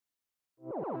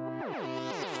Hey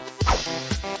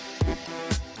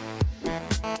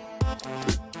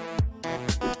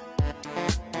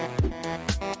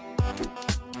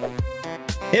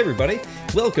everybody,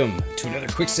 welcome to another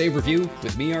Quicksave Review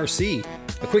with me, RC.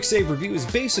 A Quicksave Review is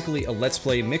basically a Let's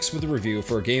Play mixed with a review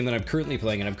for a game that I'm currently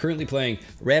playing, and I'm currently playing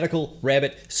Radical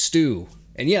Rabbit Stew.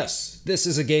 And yes, this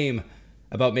is a game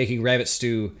about making rabbit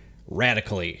stew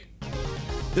radically.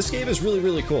 This game is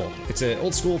really cool. It's an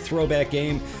old school throwback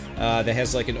game that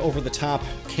has like an over-the-top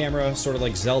camera, sort of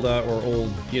like Zelda or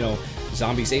old, you know,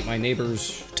 Zombies Ate My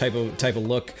Neighbors type of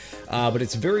look. But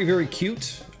it's very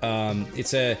cute.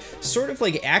 It's a sort of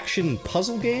like action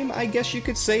puzzle game, I guess you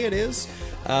could say it is.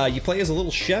 You play as a little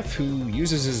chef who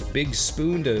uses his big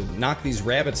spoon to knock these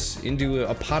rabbits into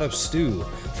a pot of stew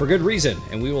for good reason,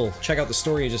 and we will check out the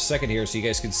story in just a second here so you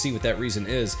guys can see what that reason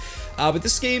is. But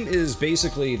this game is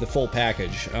basically the full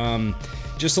package.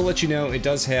 Just to let you know, it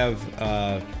does have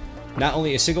not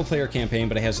only a single player campaign,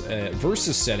 but it has a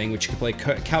versus setting, which you can play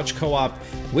couch co-op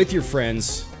with your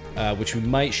friends, which we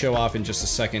might show off in just a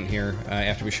second here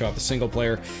after we show off the single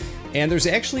player. And there's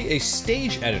actually a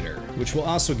stage editor, which we'll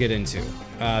also get into,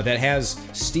 that has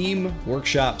Steam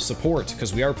Workshop support,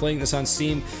 because we are playing this on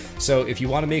Steam. So if you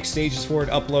want to make stages for it,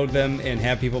 upload them, and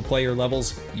have people play your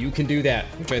levels, you can do that,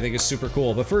 which I think is super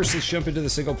cool. But first, let's jump into the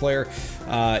single player.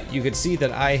 You can see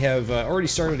that I have already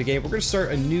started a game. We're going to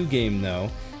start a new game, though,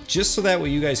 just so that way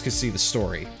you guys can see the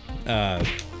story,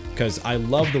 because I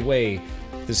love the way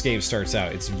this game starts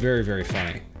out. It's very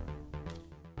funny.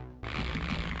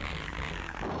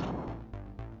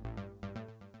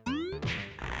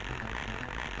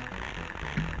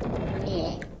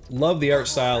 Love the art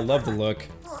style, love the look.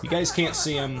 You guys can't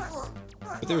see him,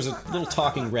 but there's a little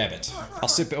talking rabbit. I'll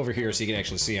sit over here so you can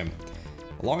actually see him.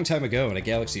 A long time ago in a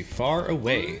galaxy far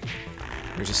away,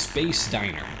 there's a space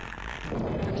diner.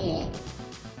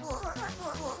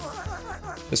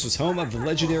 This was home of the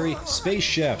legendary space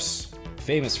chefs,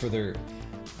 famous for their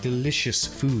delicious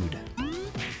food.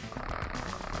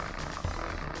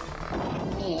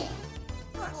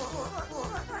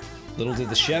 Little did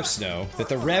the chefs know that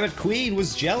the Rabbit Queen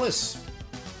was jealous.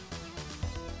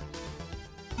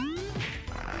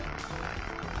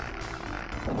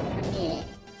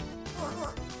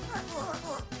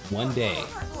 One day,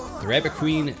 the Rabbit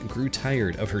Queen grew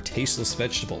tired of her tasteless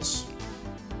vegetables.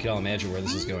 You can all imagine where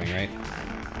this is going, right?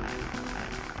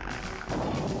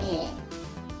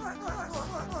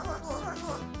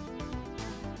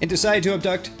 And decided to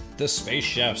abduct the space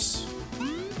chefs.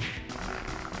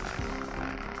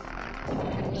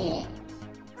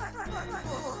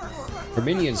 Her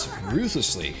minions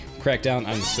ruthlessly crack down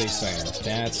on the space diner.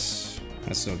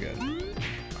 That's no good.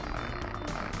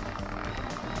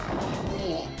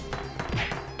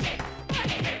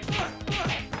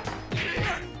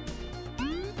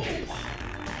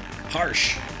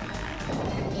 Harsh.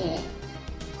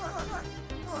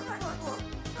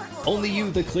 Only you,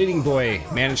 the cleaning boy,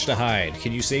 managed to hide.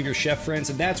 Can you save your chef friends?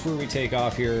 And that's where we take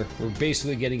off here. We're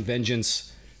basically getting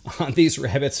vengeance on these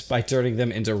rabbits by turning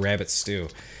them into rabbit stew.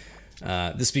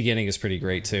 This beginning is pretty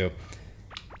great too.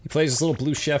 He plays this little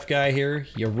blue chef guy here.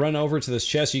 You run over to this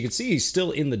chest. You can see he's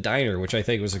still in the diner, which I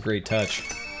think was a great touch.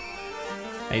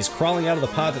 And he's crawling out of the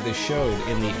pot that they showed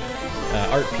in the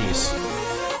art piece.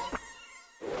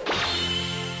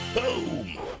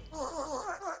 Boom!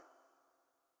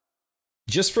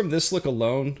 Just from this look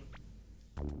alone,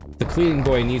 the cleaning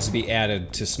boy needs to be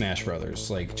added to Smash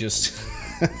Brothers. Like, just...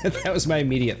 that was my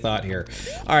immediate thought here.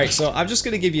 Alright, so I'm just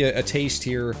going to give you a taste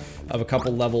here of a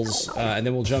couple levels, and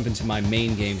then we'll jump into my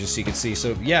main game just so you can see.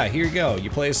 So yeah, here you go. You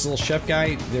play this little chef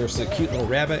guy, there's a cute little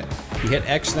rabbit, you hit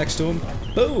X next to him,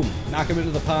 boom! Knock him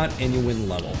into the pot, and you win the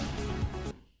level.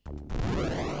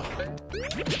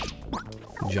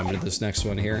 Jump into this next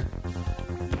one here.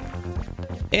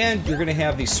 And you're going to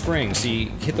have these springs. So you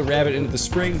hit the rabbit into the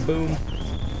spring, boom.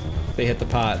 They hit the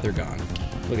pot, they're gone.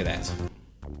 Look at that.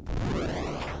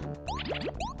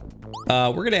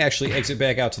 We're going to actually exit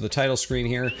back out to the title screen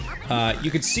here.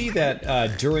 You can see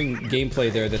that during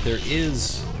gameplay there that there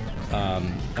is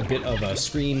a bit of a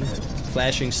screen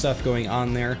flashing stuff going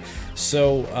on there.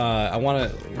 So I want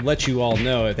to let you all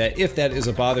know that if that is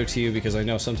a bother to you, because I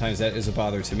know sometimes that is a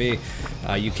bother to me,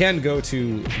 you can go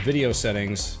to video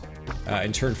settings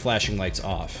and turn flashing lights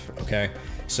off, okay?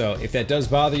 So if that does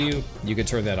bother you, you can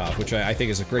turn that off, which I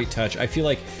think is a great touch. I feel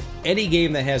like any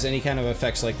game that has any kind of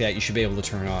effects like that, you should be able to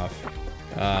turn off.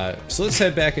 So let's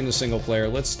head back into single player.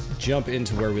 Let's jump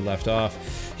into where we left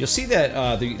off. You'll see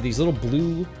that these little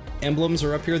blue emblems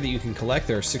are up here that you can collect.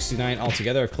 There are 69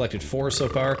 altogether. I've collected 4 so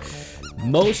far.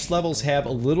 Most levels have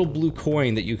a little blue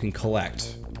coin that you can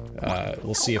collect.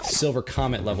 We'll see if Silver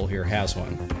Comet level here has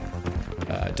one.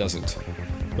 It doesn't.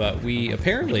 But we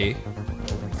apparently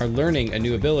are learning a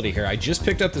new ability here. I just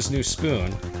picked up this new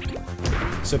spoon.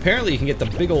 So apparently you can get the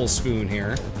big old spoon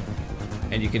here,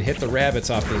 and you can hit the rabbits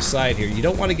off to the side here. You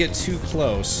don't want to get too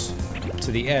close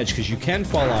to the edge, because you can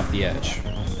fall off the edge.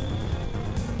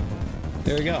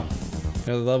 There we go.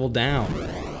 Another level down.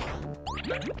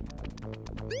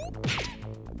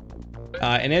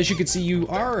 And as you can see, you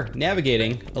are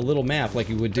navigating a little map like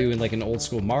you would do in like an old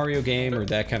school Mario game or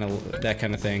that kind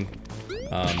of thing.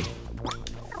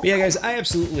 But yeah, guys, I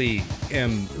absolutely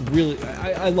am really...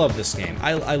 I love this game.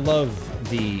 I love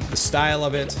the style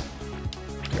of it.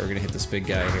 Okay, we're gonna hit this big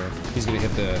guy here. He's gonna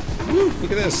hit the... Woo!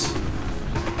 Look at this!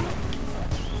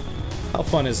 How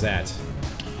fun is that?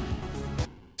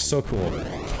 So cool.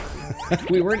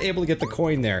 We weren't able to get the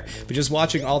coin there, but just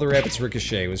watching all the rabbits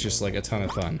ricochet was just like a ton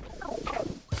of fun.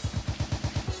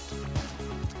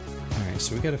 Alright,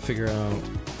 so we gotta figure out...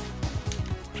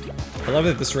 I love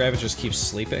that this rabbit just keeps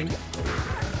sleeping. It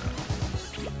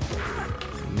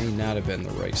may not have been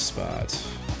the right spot.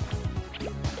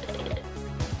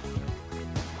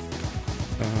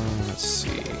 Let's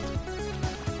see.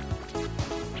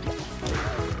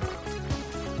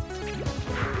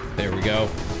 There we go.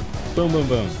 Boom, boom,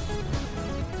 boom.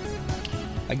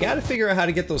 I gotta figure out how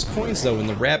to get those coins, though, when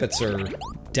the rabbits are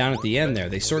down at the end there.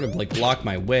 They sort of, like, block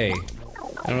my way.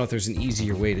 I don't know if there's an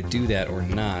easier way to do that or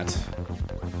not.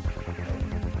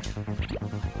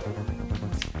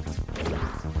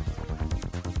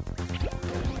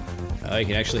 Oh, you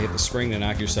can actually hit the spring to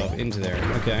knock yourself into there.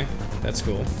 Okay, that's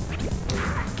cool.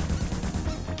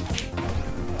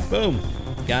 Boom!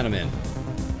 Got him in.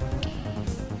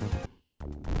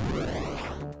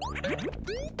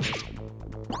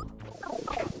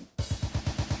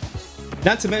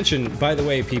 Not to mention, by the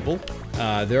way, people,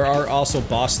 there are also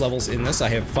boss levels in this. I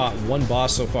have fought one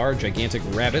boss so far, Gigantic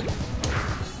Rabbit.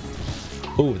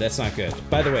 Ooh, that's not good.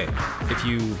 By the way, if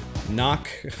you knock...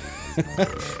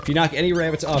 if you knock any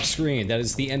rabbits off screen, that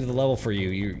is the end of the level for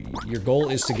you. Your goal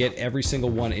is to get every single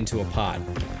one into a pot.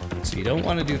 So you don't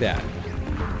want to do that.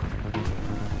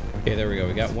 Okay, there we go.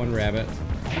 We got one rabbit.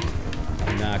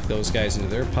 Knock those guys into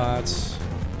their pots.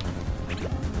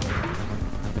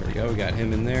 There we go. We got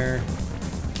him in there.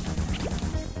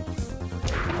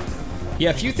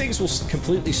 Yeah, a few things will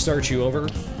completely start you over.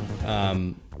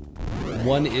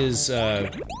 One is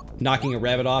knocking a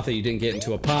rabbit off that you didn't get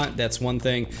into a pot. That's one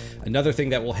thing. Another thing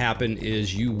that will happen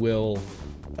is you will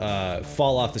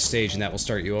fall off the stage, and that will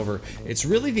start you over. It's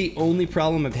really the only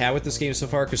problem I've had with this game so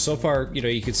far, because so far, you know,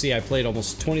 you can see I played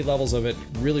almost 20 levels of it.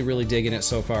 Really, really digging it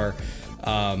so far.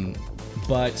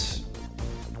 But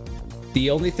the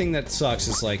only thing that sucks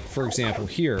is, like, for example,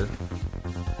 here.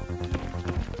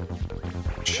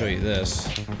 I'll show you this.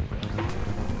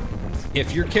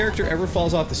 If your character ever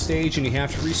falls off the stage and you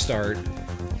have to restart,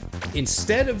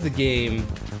 instead of the game...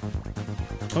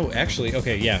 Oh, actually,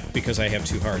 okay, yeah, because I have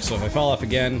 2 hearts. So if I fall off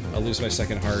again, I'll lose my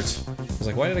second heart. I was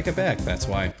like, why did I get back? That's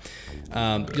why.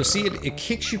 You'll see it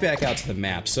kicks you back out to the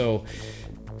map. So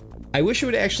I wish it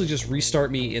would actually just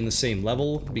restart me in the same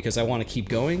level, because I want to keep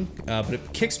going. But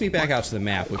it kicks me back out to the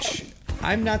map, which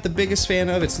I'm not the biggest fan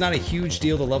of. It's not a huge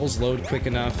deal. The levels load quick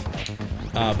enough.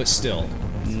 But still,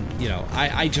 you know,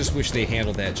 I just wish they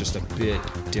handled that just a bit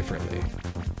differently.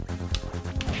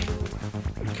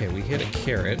 Okay, we hit a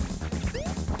carrot.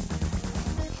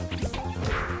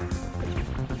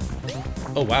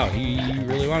 Oh wow, he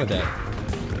really wanted that.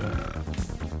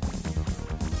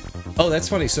 Oh, that's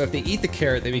funny. So if they eat the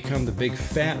carrot, they become the big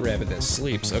fat rabbit that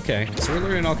sleeps. Okay, so we're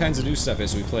learning all kinds of new stuff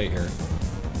as we play here.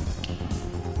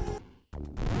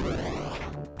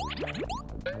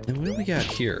 And what do we got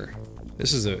here?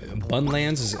 This is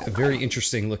Bunlands is a very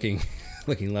interesting looking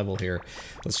level here.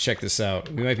 Let's check this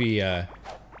out. We might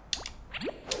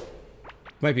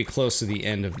be close to the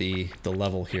end of the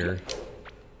level here.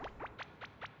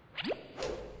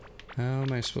 How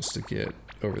am I supposed to get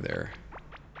over there?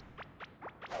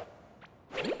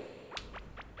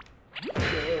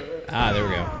 Ah, there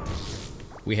we go.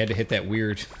 We had to hit that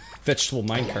weird vegetable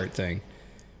minecart thing.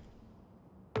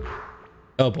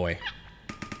 Oh boy.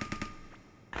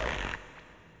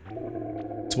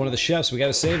 It's one of the chefs. We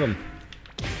gotta save him.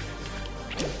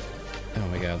 Oh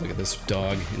my god, look at this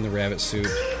dog in the rabbit suit.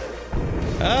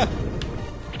 Ah!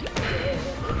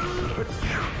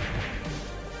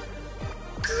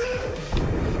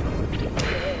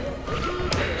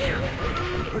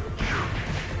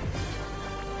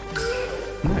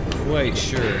 I'm not quite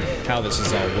sure how this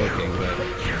is all working, but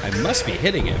I must be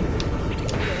hitting him.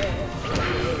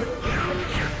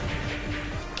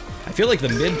 I feel like the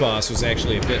mid-boss was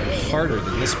actually a bit harder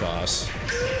than this boss.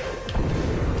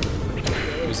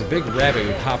 Because a big rabbit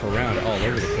would hop around all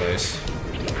over the place.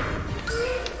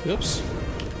 Oops.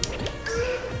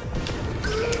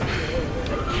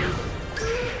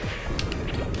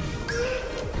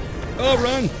 Oh,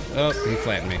 run! Oh, he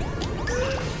flattened me.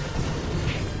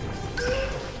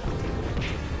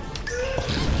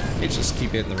 They just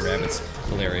keep hitting the rabbits.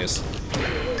 Hilarious.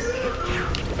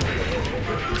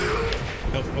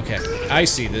 Oh, okay. I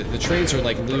see. The trains are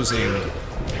like losing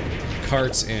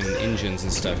carts and engines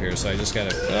and stuff here, so I just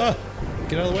gotta... Ah!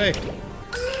 Get out of the way!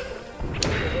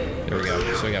 There we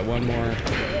go. So I got one more.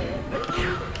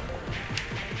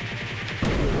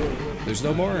 There's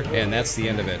no more, and that's the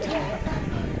end of it.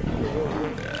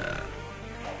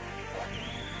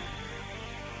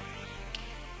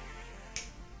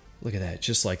 Look at that,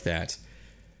 just like that.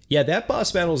 Yeah, that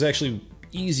boss battle is actually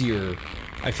easier,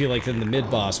 I feel like, than the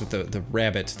mid-boss with the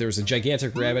rabbit. There's a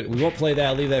gigantic rabbit. We won't play that.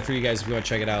 I'll leave that for you guys if you want to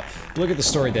check it out. But look at the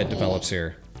story that develops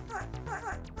here.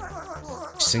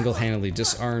 Single-handedly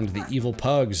disarmed the evil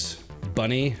pugs.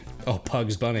 Bunny. Oh,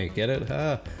 Pugs Bunny. Get it?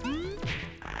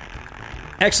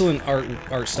 Excellent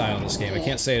art style in this game. I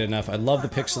can't say it enough. I love the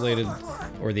pixelated,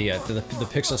 or the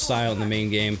pixel style in the main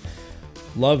game.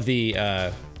 Love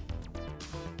the,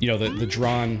 you know, the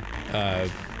drawn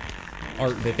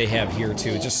art that they have here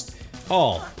too. Just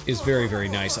all is very, very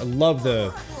nice. I love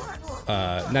the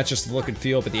not just the look and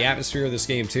feel, but the atmosphere of this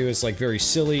game too. It's like very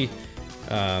silly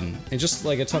and just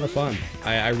like a ton of fun.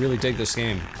 I really dig this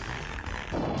game.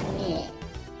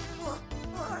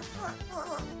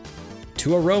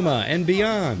 To Aroma and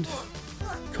beyond.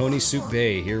 Coney Soup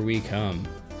Bay, here we come.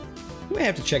 We may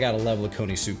have to check out a level of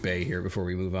Coney Soup Bay here before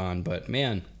we move on, but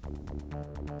man.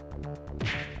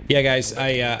 Yeah, guys,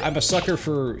 I'm a sucker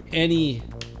for any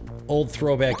old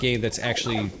throwback game that's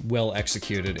actually well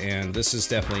executed, and this is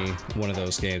definitely one of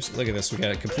those games. Look at this, we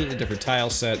got a completely different tile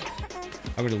set.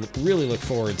 I'm going to really look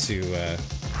forward to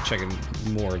checking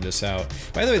more of this out.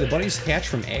 By the way, the bunnies hatch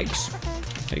from eggs? How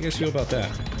do you guys feel about that?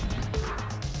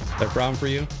 Is that a problem for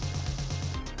you?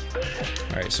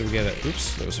 Alright, so we got a...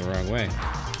 Oops, that was the wrong way.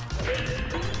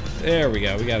 There we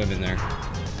go, we got him in there.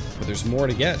 But there's more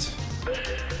to get.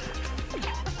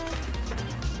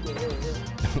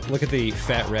 Look at the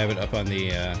fat rabbit up on the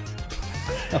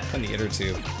inner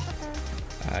tube.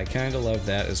 I kind of love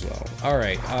that as well. All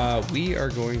right, we are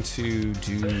going to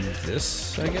do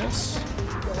this, I guess.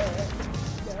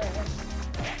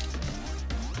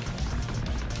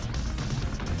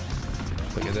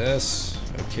 Look at this.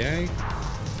 Okay.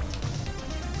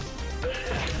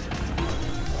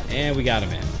 And we got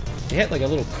him in. They had like a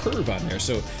little curve on there,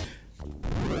 so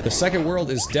the second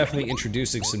world is definitely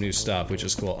introducing some new stuff, which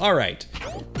is cool. All right.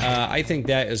 I think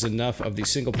that is enough of the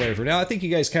single player for now. I think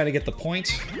you guys kind of get the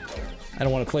point. I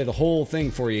don't want to play the whole thing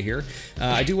for you here.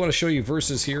 I do want to show you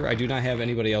versus here. I do not have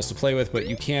anybody else to play with, but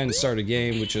you can start a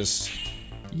game with just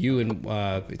you and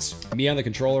it's me on the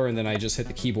controller, and then I just hit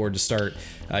the keyboard to start.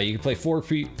 You can play 4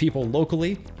 people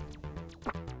locally.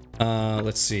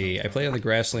 Let's see. I played on the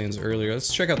grasslands earlier.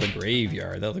 Let's check out the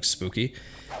graveyard. That looks spooky.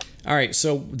 All right,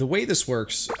 so the way this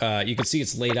works, you can see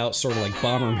it's laid out sort of like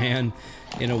Bomberman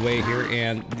in a way here,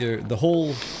 and the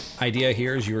whole idea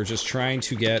here is you are just trying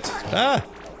to get...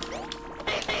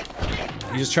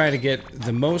 You're just trying to get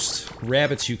the most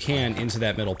rabbits you can into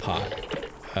that middle pot.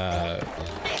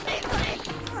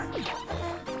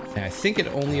 And I think it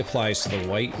only applies to the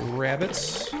white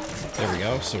rabbits. There we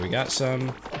go, so we got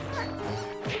some.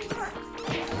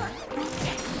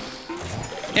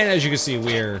 And as you can see,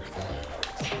 we're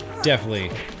definitely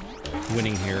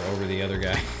winning here over the other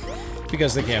guy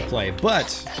because they can't play.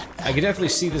 But I could definitely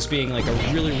see this being like a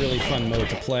really, really fun mode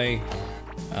to play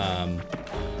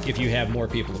if you have more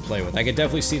people to play with. I could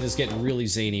definitely see this getting really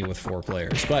zany with 4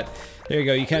 players. But there you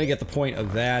go. You kind of get the point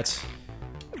of that.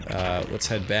 Let's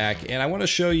head back. And I want to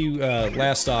show you,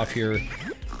 last off here,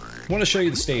 I want to show you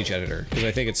the stage editor because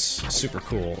I think it's super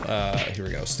cool. Here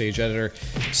we go, stage editor.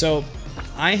 So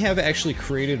I have actually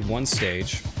created one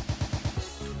stage.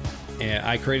 And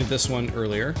I created this one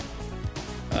earlier.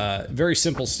 Very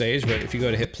simple stage, but if you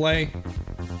go to hit play,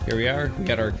 here we are. We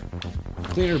got our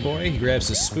cleaner boy. He grabs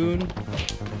his spoon.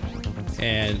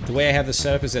 And the way I have this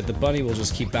set up is that the bunny will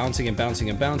just keep bouncing and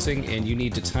bouncing and bouncing, and you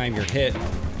need to time your hit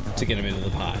to get him into the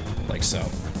pot, like so.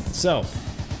 So,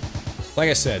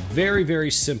 like I said, very, very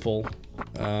simple.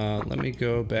 Let me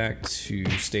go back to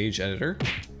stage editor.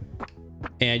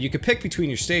 And you can pick between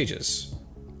your stages.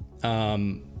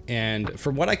 And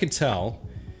from what I could tell,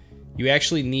 you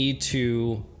actually need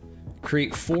to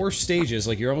create 4 stages,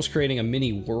 like you're almost creating a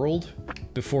mini world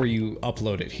before you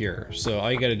upload it here. So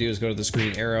all you gotta do is go to this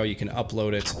green arrow, you can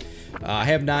upload it. I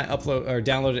have not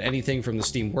downloaded anything from the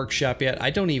Steam Workshop yet. I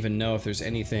don't even know if there's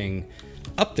anything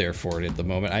up there for it at the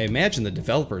moment. I imagine the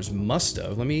developers must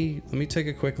have. Let me take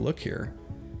a quick look here.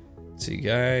 Let's see,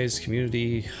 guys,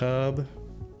 community hub.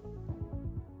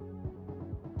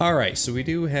 All right, so we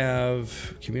do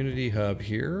have community hub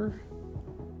here.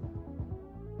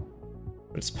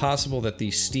 But it's possible that the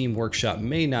Steam Workshop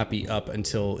may not be up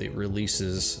until it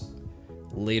releases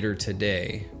later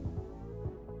today.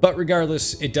 But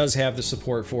regardless, it does have the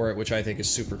support for it, which I think is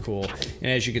super cool.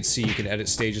 And as you can see, you can edit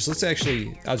stages. Let's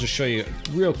actually, I'll just show you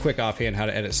real quick offhand how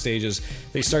to edit stages.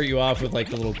 They start you off with like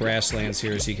the little grasslands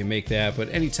here, so you can make that. But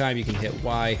anytime you can hit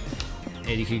Y,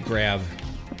 and you can grab,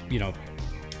 you know,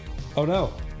 oh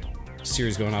no,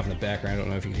 Siri's going off in the background. I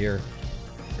don't know if you can hear.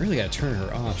 I really gotta turn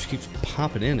her off. She keeps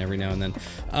popping in every now and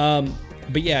then.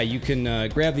 But yeah, you can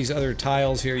grab these other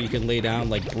tiles here. You can lay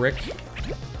down like brick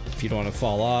if you don't want to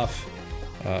fall off.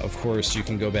 Of course, you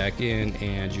can go back in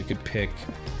and you could pick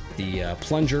the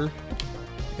plunger,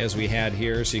 as we had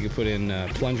here. So you can put in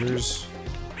plungers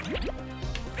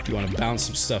if you want to bounce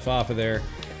some stuff off of there.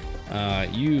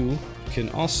 You can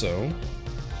also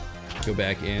go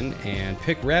back in and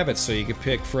pick rabbits. So you can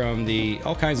pick from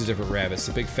all kinds of different rabbits.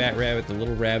 The big fat rabbit, the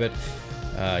little rabbit.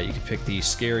 You can pick the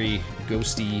scary,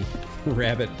 ghosty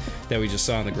rabbit that we just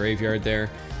saw in the graveyard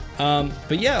there.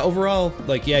 But yeah, overall,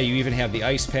 like, yeah, you even have the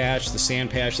ice patch, the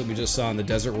sand patch that we just saw in the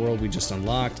desert world we just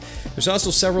unlocked. There's also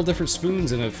several different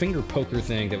spoons and a finger poker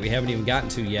thing that we haven't even gotten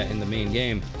to yet in the main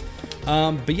game.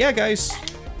 But yeah, guys,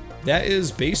 that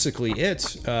is basically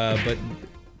it. But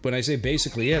when I say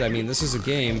basically it, I mean, this is a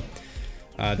game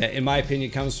that, in my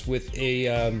opinion, comes with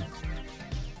a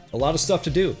lot of stuff to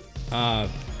do.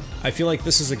 I feel like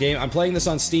this is a game, I'm playing this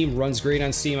on Steam, runs great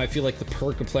on Steam. I feel like the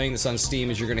perk of playing this on Steam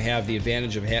is you're going to have the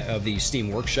advantage of the Steam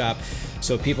Workshop.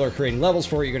 So if people are creating levels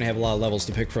for it, you're going to have a lot of levels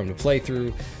to pick from to play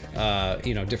through.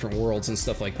 You know, different worlds and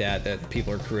stuff like that that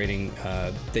people are creating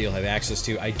that you'll have access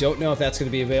to. I don't know if that's going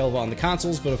to be available on the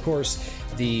consoles, but of course,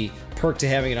 the perk to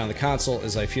having it on the console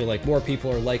is I feel like more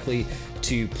people are likely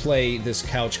to play this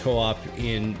couch co-op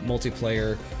in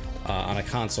multiplayer on a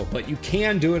console, but you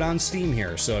can do it on Steam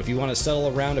here. So if you want to settle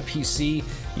around a PC,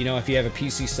 you know, if you have a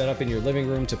PC set up in your living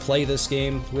room to play this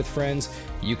game with friends,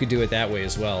 you could do it that way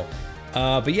as well.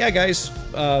 But yeah, guys,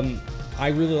 I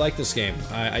really like this game.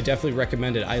 I definitely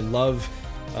recommend it. I love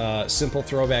simple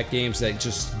throwback games that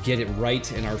just get it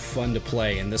right and are fun to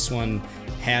play, and this one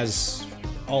has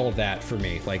all of that for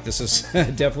me. Like, this is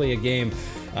definitely a game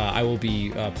I will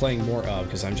be playing more of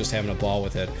because I'm just having a ball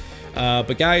with it.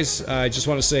 But guys, I just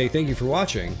want to say thank you for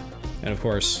watching, and of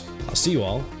course, I'll see you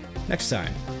all next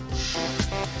time.